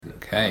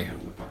Okay.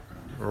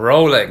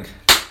 Rolling.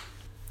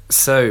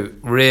 So,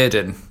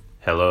 Reardon.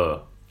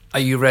 Hello. Are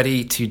you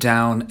ready to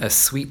down a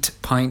sweet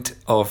pint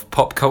of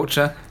pop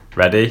culture?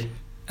 Ready?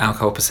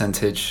 Alcohol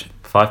percentage?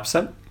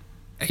 5%?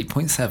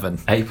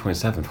 8.7.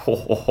 8.7. Ho,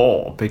 ho,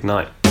 ho. Big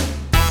night.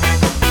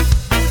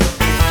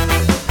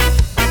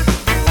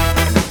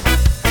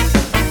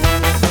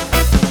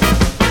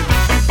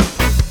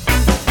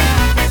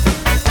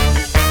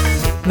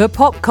 The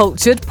Pop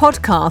Cultured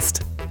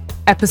Podcast,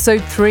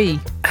 Episode 3.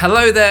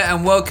 Hello there,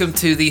 and welcome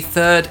to the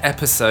third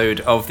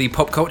episode of the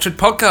Pop Cultured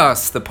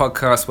Podcast, the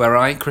podcast where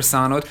I, Chris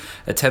Arnold,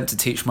 attempt to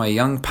teach my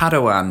young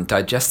Padawan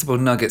digestible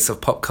nuggets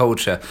of pop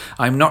culture.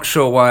 I'm not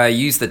sure why I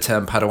use the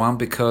term Padawan,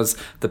 because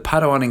the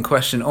Padawan in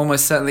question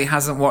almost certainly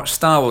hasn't watched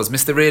Star Wars.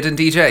 Mr. Reardon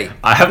DJ.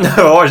 I have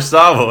never watched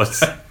Star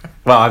Wars.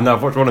 Well,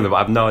 I've watched one of them, but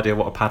I have no idea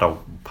what a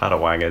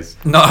Padawang is.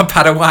 Not a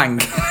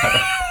Padawang.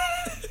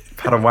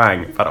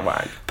 Padawang.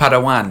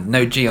 Padawan,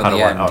 no G on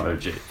the end. Oh, no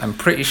G. I'm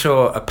pretty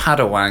sure a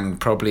Padawang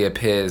probably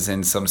appears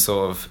in some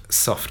sort of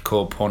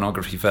softcore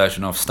pornography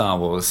version of Star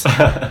Wars.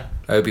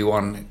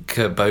 Obi-Wan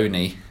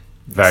Kenobi.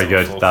 Very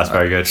good. That's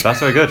very good.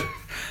 That's very good.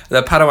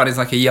 The Padawan is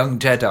like a young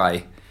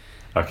Jedi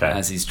Okay.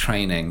 as he's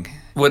training.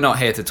 We're not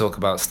here to talk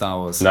about Star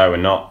Wars. No, we're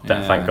not.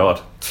 Yeah. Thank God.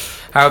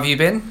 How have you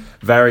been?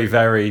 Very,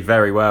 very,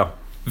 very well.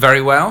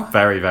 Very well?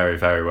 Very, very,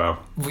 very well.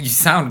 You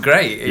sound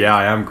great. Yeah,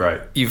 I am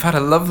great. You've had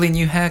a lovely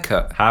new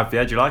haircut. Yeah,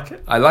 do you like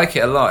it? I like it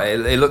a lot.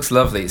 It looks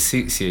lovely. It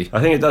suits you.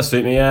 I think it does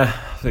suit me, yeah.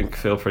 I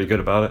feel pretty good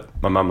about it.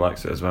 My mum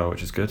likes it as well,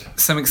 which is good.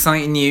 Some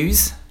exciting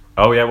news.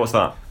 Oh, yeah, what's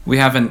that? We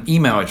have an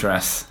email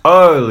address.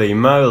 Holy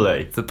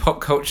moly.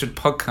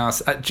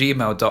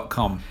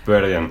 thepopculturedpodcast@gmail.com.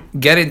 Brilliant.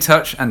 Get in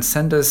touch and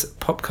send us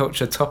pop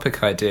culture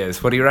topic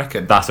ideas. What do you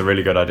reckon? That's a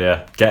really good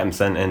idea. Get them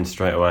sent in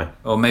straight away.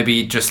 Or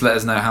maybe just let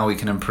us know how we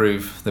can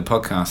improve the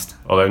podcast.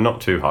 Although not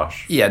too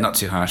harsh. Yeah, not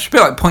too harsh. A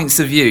bit like Points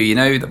of View, you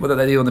know, what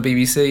they do on the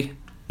BBC?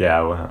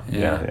 Yeah, well,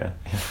 yeah.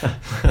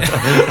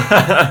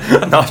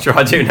 Not sure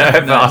I do know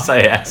it, but I'll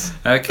say yes.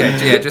 Okay,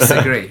 yeah, just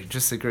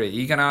agree. Are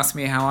you going to ask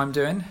me how I'm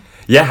doing?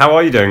 Yeah, how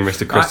are you doing,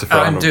 Mr. Christopher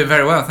I'm Arnold? doing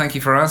very well, thank you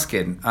for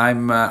asking.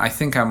 I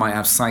think I might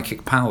have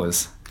psychic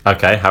powers.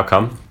 Okay, how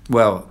come?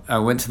 Well, I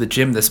went to the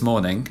gym this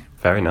morning.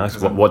 Very nice.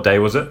 What day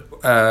was it?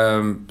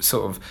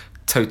 Sort of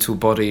total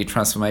body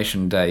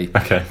transformation day.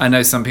 Okay. I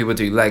know some people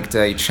do leg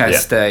day,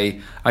 chest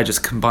day. I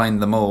just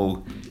combined them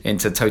all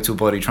into total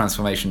body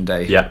transformation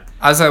day. Yeah.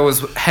 As I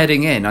was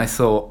heading in, I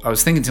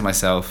was thinking to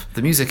myself,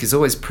 the music is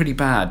always pretty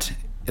bad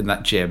in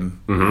that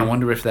gym. I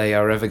wonder if they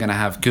are ever going to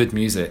have good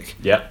music.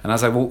 Yeah. And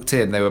as I walked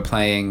in, they were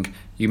playing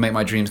You Make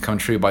My Dreams Come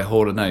True by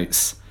Hall &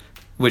 Oates,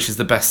 which is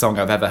the best song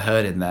I've ever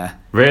heard in there.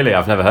 Really?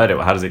 I've never heard it.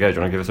 How does it go? Do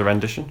you want to give us a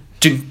rendition?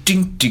 Ding,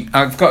 ding, ding.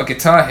 I've got a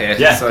guitar here.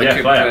 Yeah, so I yeah,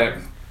 could, play it.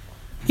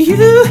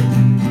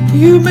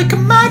 You make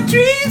my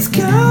dreams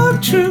come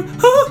true.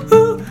 Ooh,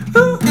 ooh, ooh,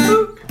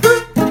 ooh,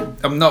 ooh.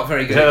 I'm not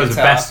very good That at was the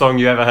guitar. best song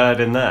you ever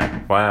heard in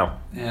there. Wow.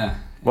 Yeah.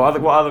 What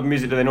other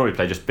music do they normally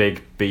play? Just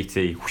big,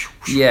 beaty...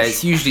 Yeah,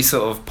 it's usually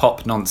sort of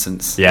pop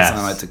nonsense, Yes. as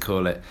I like to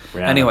call it.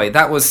 Yeah. Anyway,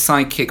 that was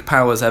psychic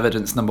powers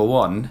evidence number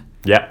 1.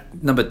 Yeah.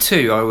 Number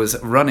 2, I was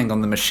running on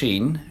the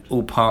machine,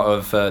 all part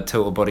of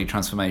total body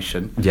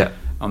transformation. Yeah.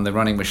 On the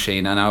running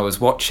machine, and I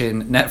was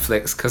watching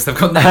Netflix because they've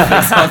got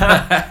Netflix on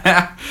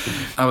there.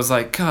 I was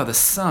like, God, the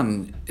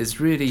sun is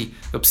really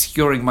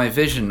obscuring my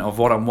vision of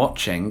what I'm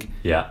watching.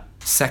 Yeah.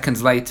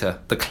 Seconds later,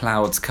 the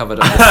clouds covered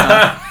up the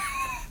sun.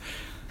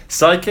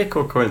 Psychic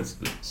or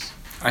coincidence?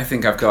 I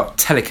think I've got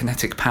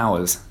telekinetic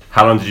powers.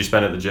 How long did you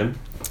spend at the gym?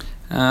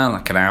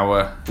 Like an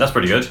hour. That's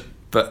pretty good.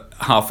 But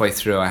halfway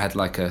through, I had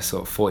like a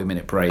sort of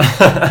 40-minute break.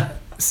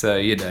 So,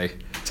 you know.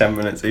 10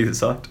 minutes either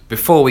side.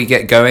 Before we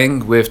get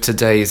going with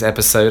today's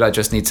episode, I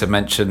just need to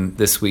mention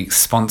this week's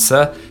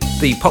sponsor.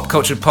 The Pop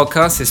Cultured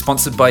Podcast is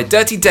sponsored by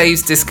Dirty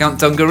Dave's Discount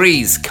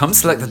Dungarees. Come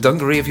select the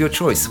dungaree of your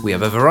choice. We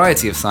have a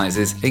variety of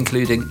sizes,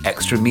 including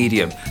extra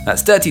medium.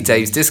 That's Dirty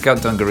Dave's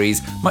Discount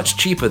Dungarees, much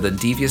cheaper than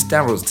Devious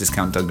Darrell's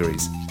Discount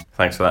Dungarees.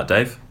 Thanks for that,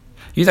 Dave.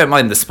 You don't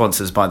mind the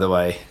sponsors, by the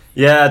way.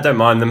 Yeah, I don't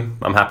mind them.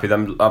 I'm happy with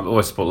them. I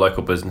always support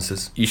local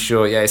businesses. You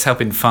sure? Yeah, it's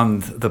helping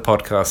fund the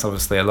podcast,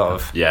 obviously, a lot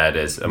of... Yeah, it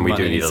is. And we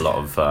do need a Monies. lot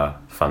of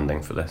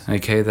funding for this.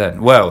 Okay,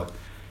 then. Well,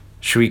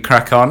 should we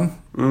crack on?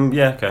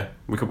 Yeah, okay.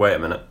 We could wait a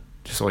minute.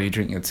 Just while you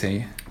drink your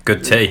tea.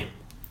 Good tea.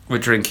 We're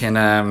drinking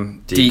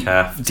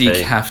Decaf tea.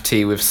 decaf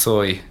tea with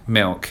soy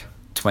milk,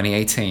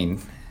 2018.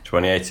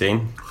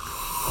 2018.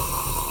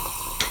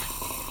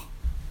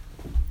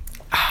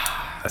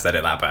 Let's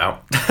edit that bit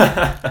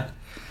out.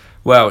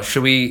 Well,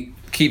 should we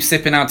keep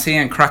sipping our tea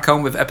and crack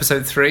on with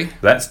episode 3?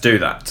 Let's do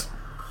that.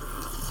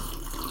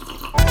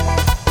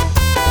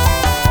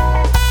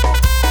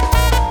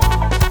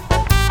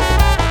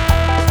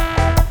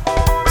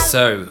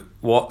 So,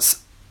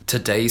 what's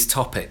today's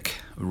topic,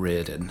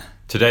 Reardon?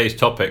 Today's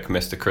topic,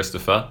 Mr.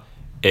 Christopher,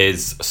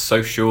 is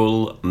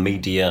social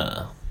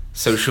media.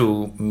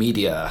 Social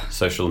media.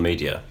 Social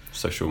media.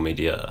 Social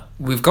media.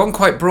 We've gone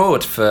quite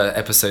broad for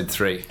episode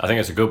 3. I think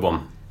it's a good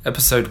one.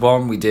 Episode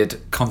 1, we did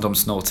condom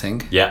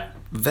snorting. Yeah.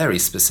 Very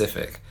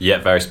specific. Yeah,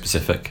 very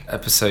specific.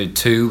 Episode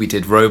 2, we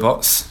did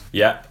robots.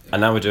 Yeah, and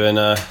now we're doing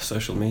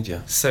social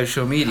media.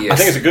 Social media. I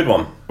think it's a good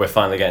one. We're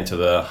finally getting to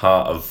the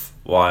heart of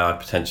why I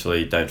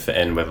potentially don't fit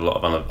in with a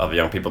lot of other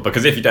young people.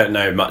 Because if you don't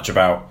know much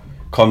about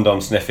condom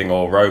sniffing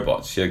or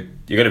robots, you're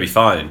going to be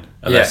fine.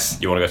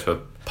 Unless you want to go to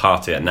a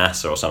party at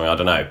NASA or something, I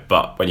don't know.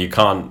 But when you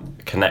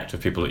can't connect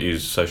with people that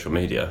use social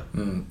media.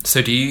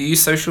 So do you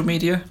use social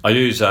media? I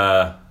use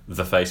the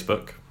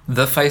Facebook.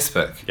 The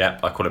Facebook? Yeah,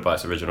 I call it by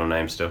its original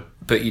name still.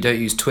 But you don't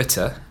use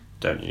Twitter?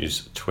 Don't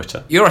use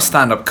Twitter. You're a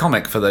stand-up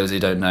comic, for those who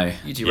don't know.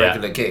 You do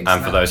regular gigs.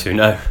 And for those who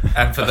know.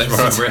 And for those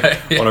who want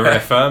to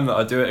reaffirm that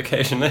I do it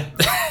occasionally.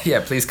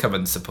 Yeah, please come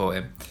and support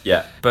him.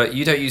 Yeah. But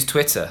you don't use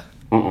Twitter.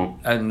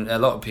 And a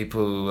lot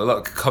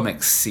of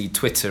comics see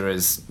Twitter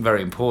as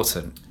very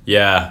important.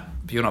 Yeah.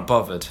 But you're not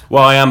bothered.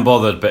 Well, I am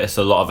bothered, but it's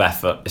a lot of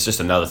effort. It's just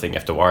another thing you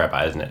have to worry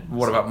about, isn't it?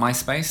 What about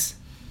MySpace?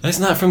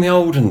 Isn't that from the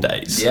olden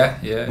days? Yeah.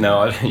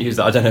 No, I don't use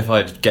that. I don't know if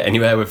I'd get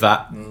anywhere with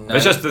that. No.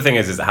 It's just the thing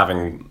is that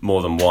having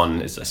more than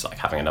one is just like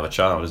having another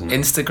child, isn't it?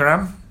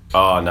 Instagram?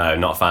 Oh, no,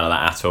 not a fan of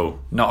that at all.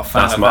 Not a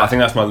fan of that. I think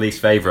that's my least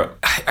favourite.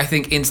 I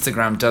think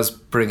Instagram does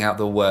bring out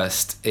the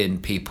worst in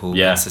people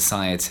in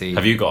society. What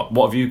have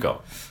you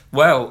got?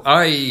 Well,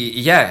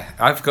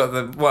 I've got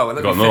them. Well, let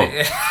me got them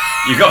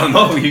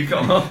all. You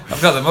got them all.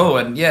 I've got them all,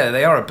 and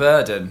they are a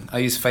burden. I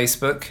use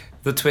Facebook,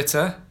 the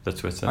Twitter.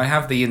 I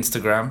have the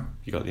Instagram.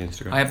 You got the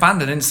Instagram. I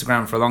abandoned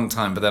Instagram for a long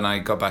time, but then I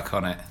got back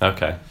on it.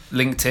 Okay.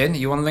 LinkedIn.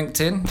 You on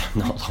LinkedIn?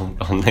 Not on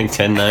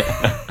LinkedIn, no.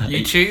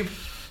 YouTube.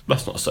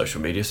 That's not a social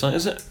media site,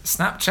 is it?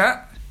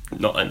 Snapchat.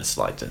 Not in the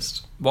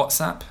slightest.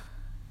 WhatsApp.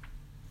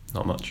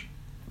 Not much.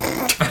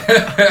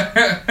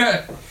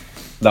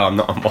 No, I'm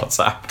not on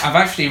WhatsApp. I've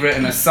actually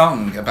written a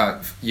song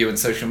about you and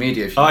social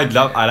media. I'd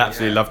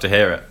absolutely love to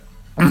hear it.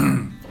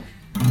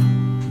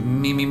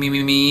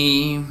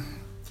 Me.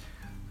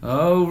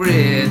 Oh,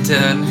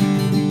 Reardon.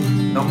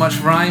 Not much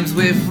rhymes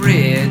with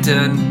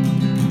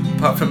Reardon,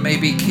 apart from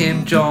maybe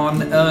Kim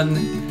Jong-un,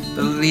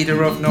 the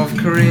leader of North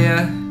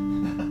Korea.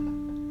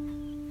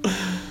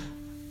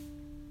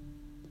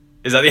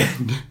 Is that the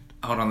end?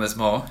 Hold on, there's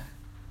more.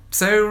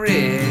 So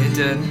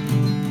Reardon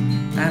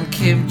and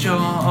Kim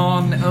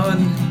Jong-un,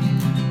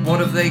 what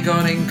have they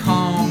got in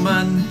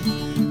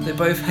common? They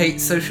both hate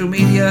social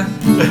media.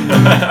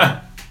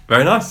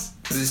 Very nice.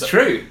 This is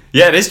true.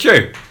 Yeah, it is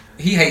true.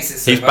 He hates it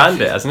so much. He's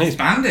banned it, hasn't he? He's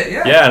banned it,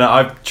 yeah. Yeah, and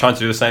I'm trying to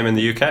do the same in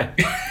the UK.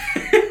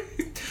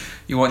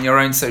 You want your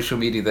own social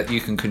media that you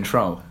can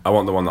control? I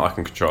want the one that I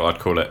can control. I'd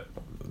call it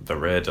the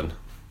Reardon.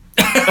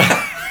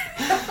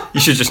 You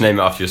should just name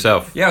it after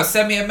yourself. Yeah,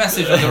 send me a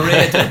message on the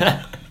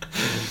Reardon.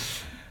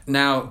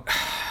 Now,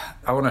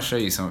 I want to show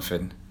you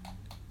something.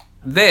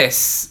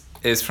 This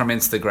is from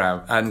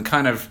Instagram and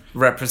kind of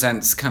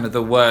represents kind of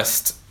the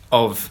worst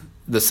of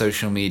the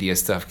social media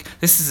stuff.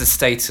 This is a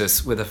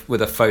status with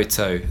a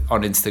photo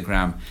on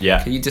Instagram.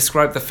 Yeah. Can you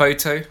describe the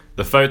photo?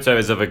 The photo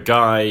is of a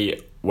guy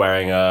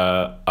wearing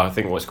I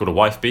think what's called a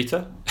wife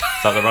beater.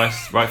 Is that the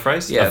right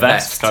phrase? Yeah, a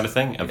vest kind of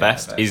thing. A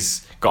vest.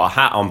 He's got a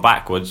hat on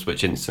backwards,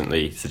 which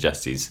instantly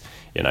suggests he's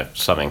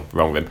something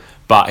wrong with him.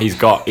 But he's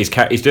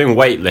doing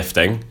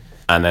weightlifting,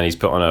 and then he's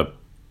put on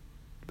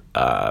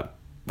a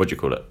what do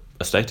you call it?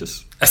 A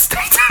status? A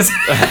status?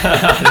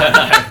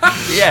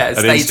 Yeah,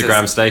 an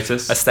Instagram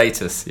status. A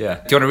status, yeah.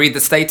 Do you want to read the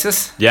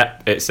status? Yeah,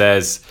 it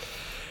says,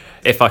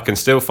 if I can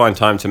still find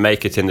time to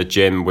make it in the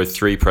gym with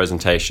 3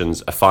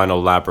 presentations, a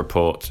final lab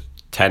report,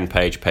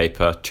 10-page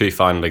paper, 2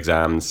 final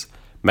exams,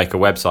 make a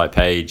website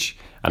page,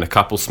 and a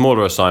couple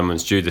smaller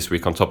assignments due this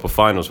week on top of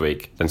finals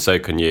week, then so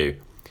can you.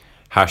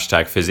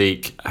 Hashtag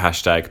physique,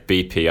 hashtag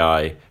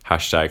BPI,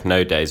 hashtag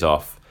no days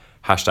off,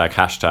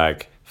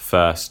 hashtag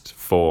first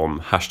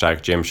form,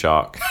 hashtag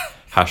Gymshark,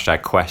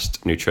 hashtag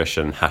Quest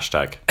Nutrition,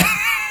 hashtag.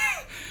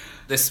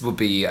 This will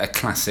be a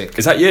classic.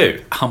 Is that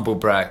you? Humble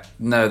brag.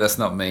 No, that's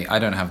not me. I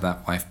don't have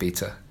that wife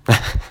beater.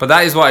 But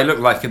that is what I look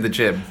like in the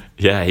gym.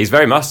 Yeah, he's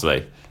very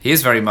muscly. He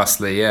is very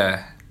muscly,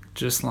 yeah.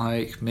 Just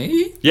like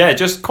me? Yeah,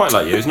 just quite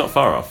like you. He's not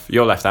far off.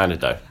 You're left-handed,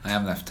 though. I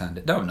am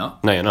left-handed. No, I'm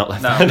not. No, you're not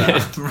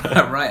left-handed. No,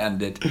 I'm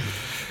right-handed.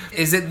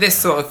 Is it this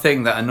sort of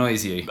thing that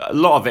annoys you? A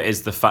lot of it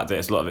is the fact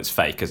that a lot of it's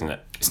fake, isn't it?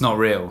 It's not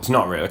real. It's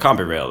not real. It can't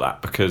be real,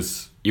 that,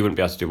 because you wouldn't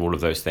be able to do all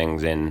of those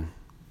things in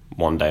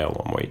one day or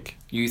 1 week.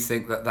 You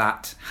think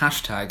that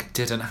hashtag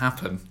didn't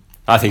happen?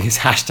 I think it's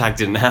hashtag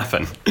didn't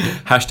happen.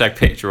 Hashtag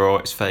picture or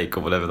it's fake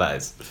or whatever that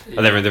is.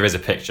 Yeah. There is a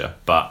picture,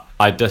 but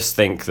I just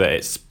think that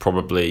it's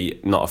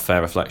probably not a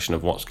fair reflection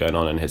of what's going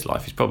on in his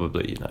life. He's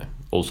probably,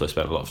 also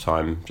spent a lot of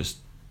time just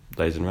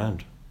lazing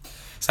around.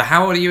 So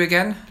how old are you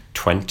again?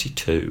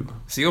 22.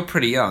 So you're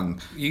pretty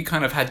young. You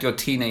kind of had your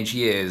teenage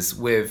years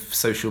with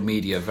social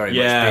media very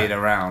much being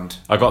around.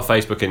 I got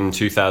Facebook in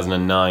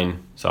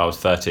 2009, so I was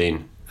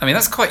 13. I mean,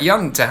 that's quite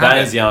young to have. That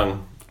is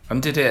young.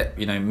 And did it,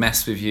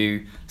 mess with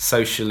you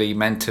socially,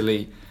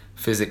 mentally,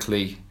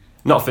 physically?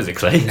 Not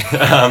physically.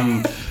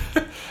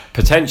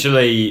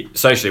 Potentially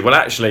socially. Well,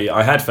 actually,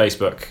 I had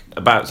Facebook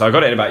so I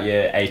got it in about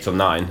year 8 or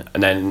 9,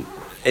 and then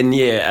in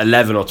year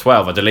 11 or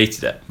 12, I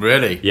deleted it.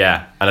 Really?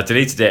 Yeah, and I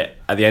deleted it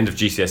at the end of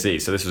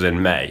GCSE, so this was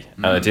in May,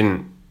 and I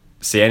didn't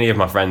see any of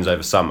my friends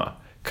over summer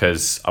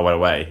because I went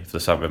away for the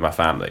summer with my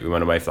family. We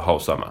went away for the whole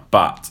summer.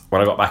 But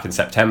when I got back in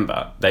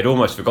September, they'd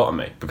almost forgotten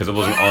me because I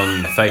wasn't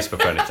on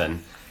Facebook or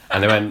anything.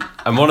 And they went,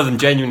 and one of them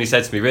genuinely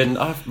said to me, Ridden,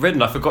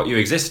 I forgot you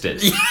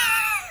existed.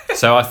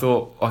 So I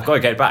thought, I've got to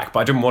get back, but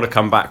I didn't want to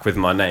come back with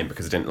my name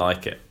because I didn't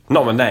like it.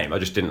 Not my name, I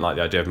just didn't like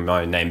the idea of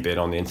my name being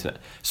on the internet.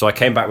 So I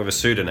came back with a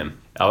pseudonym.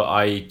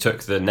 I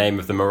took the name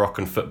of the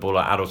Moroccan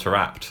footballer Adel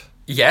Tarabt.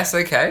 Yes,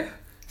 okay.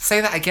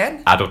 Say that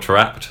again. Adel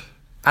Tarabt.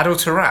 Adel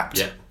Tarabt?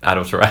 Yeah,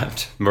 Adel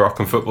Tarabt.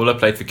 Moroccan footballer,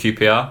 played for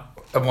QPR.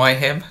 And why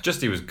him?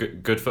 Just he was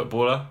good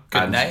footballer.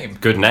 Good name.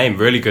 Good name,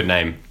 really good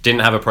name.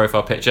 Didn't have a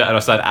profile picture, and I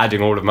started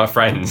adding all of my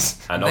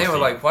friends. And they were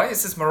like, why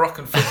is this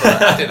Moroccan footballer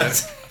adding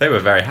us? They were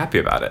very happy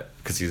about it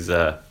because he's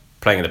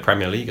playing in the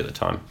Premier League at the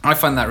time. I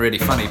find that really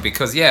funny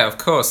because, yeah, of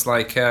course,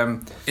 like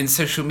in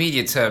social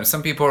media terms,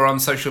 some people are on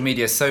social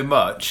media so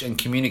much and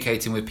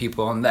communicating with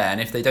people on there, and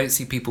if they don't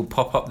see people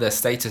pop up their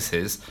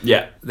statuses,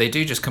 Yeah. they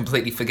do just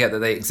completely forget that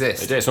they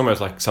exist. It's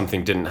almost like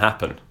something didn't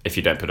happen if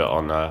you don't put it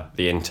on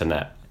the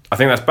internet. I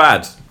think that's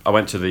bad. I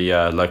went to the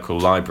local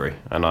library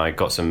and I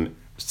got some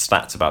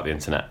stats about the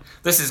internet.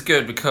 This is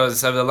good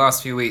because over the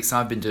last few weeks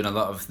I've been doing a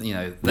lot of, the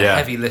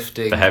heavy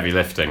lifting. The heavy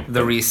lifting.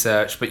 The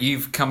research, but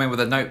you've come in with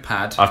a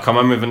notepad. I've come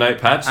in with a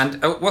notepad.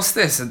 And what's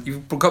this?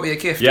 You've got me a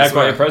gift. Yeah, as I got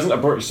well. you a present. I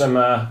brought you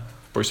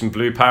some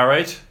Blue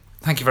Powerade.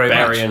 Thank you very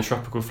Berry much. and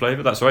tropical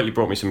flavour. That's right. You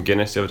brought me some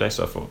Guinness the other day,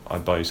 so I thought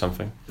I'd buy you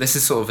something. This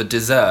is sort of a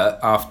dessert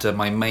after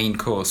my main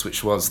course,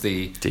 which was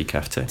the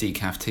Decaf tea.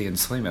 decaf tea and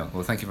soy milk.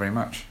 Well, thank you very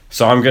much.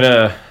 So I'm going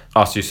to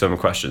ask you some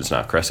questions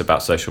now, Chris,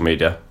 about social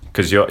media.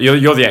 Because you're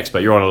the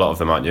expert. You're on a lot of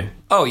them, aren't you?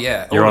 Oh,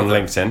 yeah. You're all on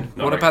of them.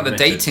 LinkedIn. What about the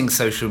dating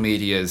social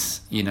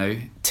medias?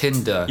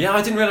 Tinder. Yeah,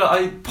 I didn't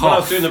realise. When I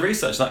was doing the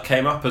research, that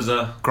came up as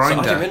a...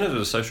 Grindr. So I didn't know there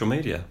was social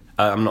media.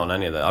 I'm not on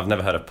any of that. I've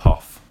never heard of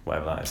POF,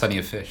 whatever that is. Plenty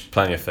of fish.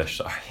 Plenty of fish,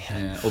 sorry.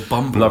 Yeah. Or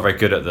Bumble. I'm not very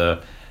good at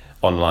the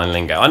online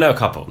lingo. I know a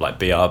couple, like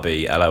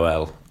BRB,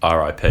 LOL,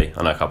 RIP.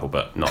 I know a couple,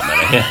 but not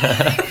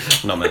many.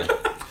 Not many.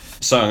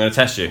 So I'm going to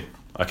test you,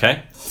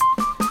 okay?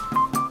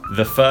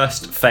 The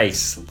first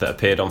face that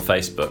appeared on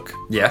Facebook.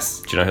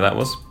 Yes. Do you know who that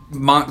was?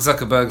 Mark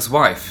Zuckerberg's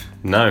wife.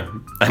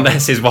 No.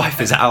 Unless his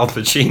wife is Al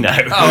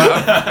Pacino.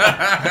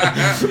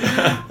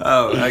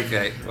 Oh,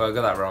 okay. Well, I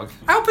got that wrong.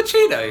 Al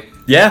Pacino.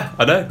 Yeah,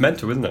 I know.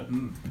 Mental, isn't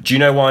it? Do you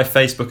know why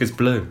Facebook is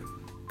blue?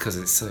 Because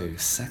it's so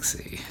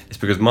sexy. It's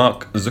because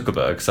Mark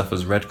Zuckerberg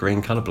suffers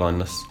red-green colour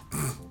blindness.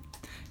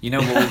 You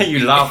know what? Would,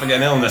 You laughing at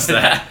an illness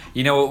there.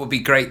 you know what would be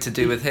great to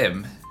do with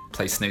him?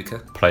 Play snooker.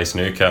 Play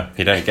snooker.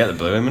 He don't get the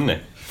blue, wouldn't he?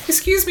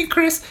 Excuse me,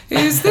 Chris.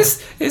 Is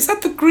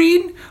that the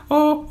green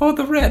or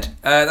the red?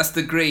 That's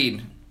the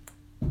green.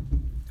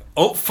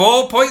 Oh,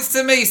 4 points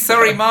to me.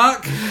 Sorry,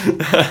 Mark.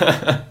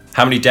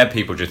 How many dead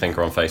people do you think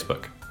are on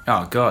Facebook?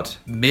 Oh God,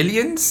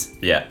 millions?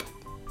 Yep.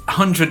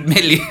 100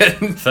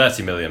 million.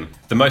 30 million.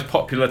 The most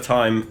popular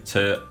time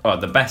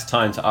the best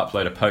time to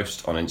upload a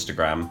post on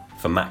Instagram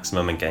for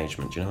maximum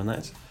engagement. Do you know when that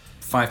is?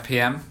 5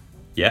 p.m.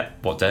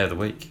 Yep. What day of the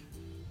week?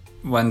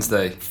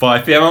 Wednesday.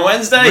 5 p.m. on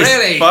Wednesdays.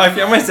 Really? 5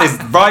 p.m. Wednesdays.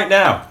 Right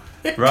now.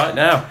 Right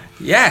now.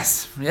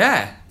 Yes.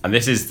 Yeah. And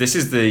this is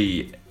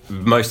the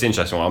most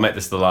interesting one. I'll make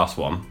this the last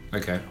one.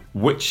 Okay.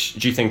 Which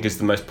do you think is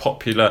the most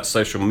popular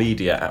social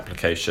media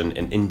application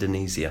in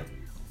Indonesia?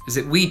 Is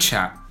it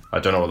WeChat? I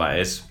don't know what that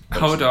is.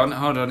 Hold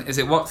on. Is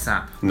it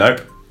WhatsApp?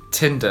 Nope.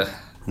 Tinder?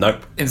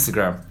 Nope.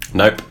 Instagram?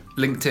 Nope.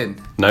 LinkedIn?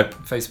 Nope.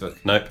 Facebook?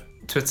 Nope.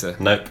 Twitter?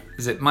 Nope.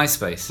 Is it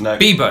MySpace? No.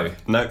 Bebo?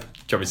 Nope.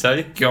 Do you want me to tell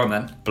you? Go on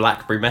then.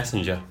 BlackBerry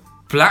Messenger.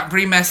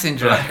 BlackBerry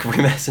Messenger. BlackBerry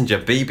Messenger,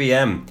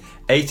 BBM.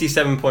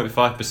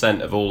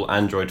 87.5% of all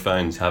Android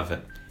phones have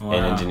it in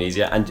Wow.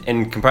 Indonesia. And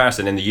in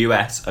comparison, in the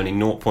US, only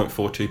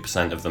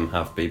 0.42% of them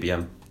have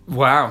BBM.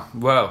 Wow.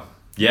 Well.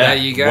 Yeah,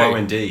 There you go. Whoa,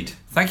 indeed.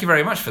 Thank you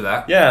very much for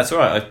that. Yeah, it's all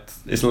right.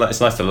 It's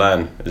nice to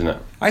learn, isn't it?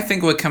 I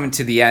think we're coming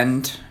to the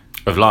end.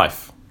 Of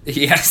life.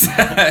 Yes.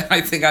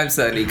 I think I'm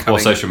certainly coming.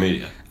 Or social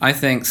media. I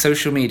think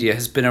social media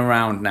has been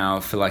around now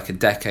for like a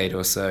decade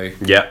or so.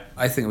 Yeah.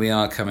 I think we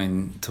are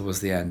coming towards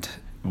the end.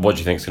 What do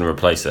you think is going to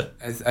replace it?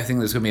 I think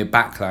there's going to be a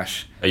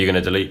backlash. Are you going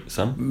to delete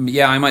some?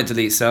 Yeah, I might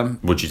delete some.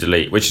 Would you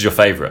delete? Which is your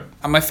favourite?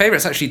 And my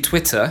favourite's actually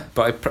Twitter,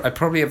 but I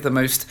probably have the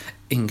most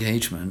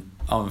engagement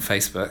on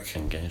Facebook.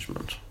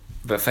 Engagement.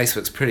 But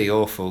Facebook's pretty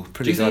awful.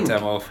 Pretty Do you think?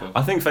 goddamn awful.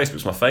 I think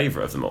Facebook's my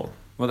favourite of them all.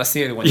 Well, that's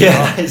the only one you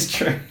Yeah, got. it's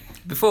true.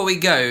 Before we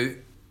go,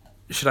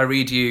 should I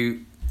read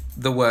you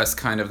the worst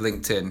kind of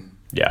LinkedIn?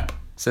 Yeah.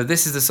 So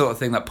this is the sort of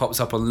thing that pops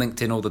up on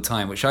LinkedIn all the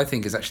time, which I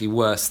think is actually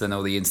worse than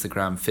all the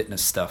Instagram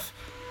fitness stuff.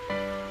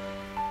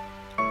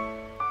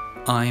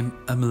 I'm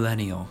a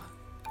millennial.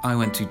 I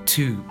went to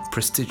 2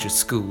 prestigious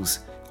schools.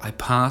 I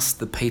passed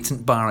the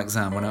patent bar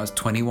exam when I was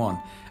 21,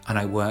 and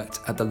I worked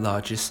at the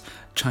largest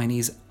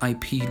Chinese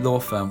IP law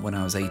firm when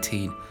I was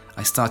 18.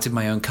 I started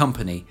my own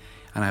company,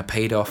 and I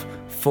paid off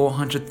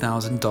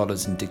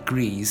 $400,000 in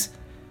degrees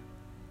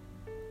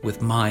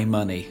with my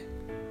money.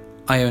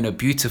 I own a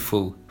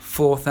beautiful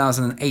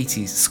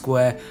 4,080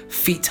 square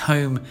feet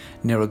home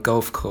near a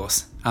golf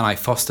course, and I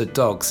foster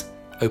dogs,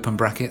 open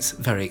brackets,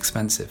 very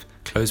expensive,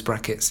 close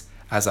brackets,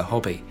 as a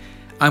hobby.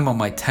 I'm on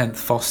my 10th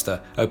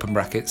foster, open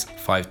brackets,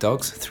 5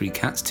 dogs, 3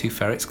 cats, 2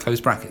 ferrets, close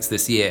brackets,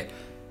 this year.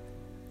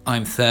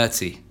 I'm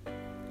 30.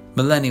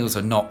 Millennials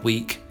are not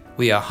weak.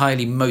 We are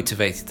highly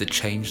motivated to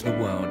change the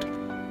world.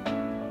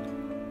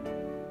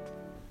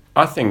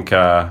 I think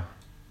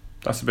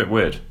that's a bit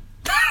weird.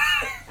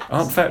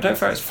 Don't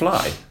ferrets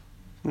fly?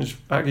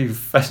 How do you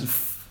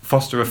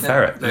foster a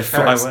ferret? They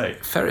fly away.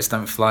 Ferrets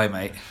don't fly,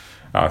 mate.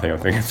 Oh, I think I'm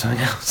thinking of something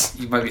else.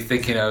 You might be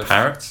thinking of...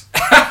 Parrots?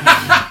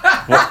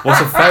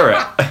 What's a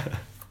ferret?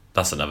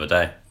 That's another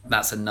day.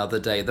 That's another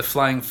day. The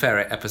Flying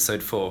Ferret,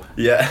 episode 4.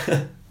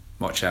 Yeah.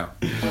 Watch out.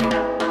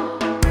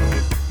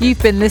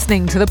 You've been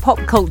listening to the Pop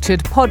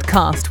Cultured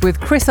podcast with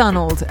Chris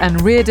Arnold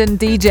and Reardon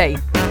DJ.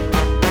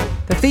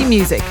 The theme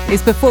music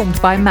is performed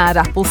by Mad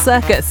Apple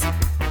Circus.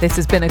 This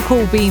has been a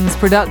Cool Beans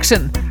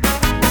production.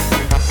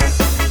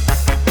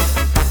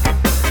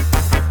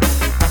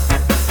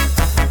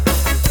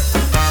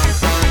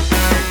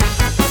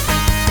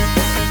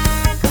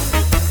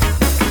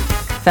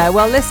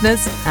 Farewell,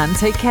 listeners, and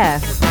take care.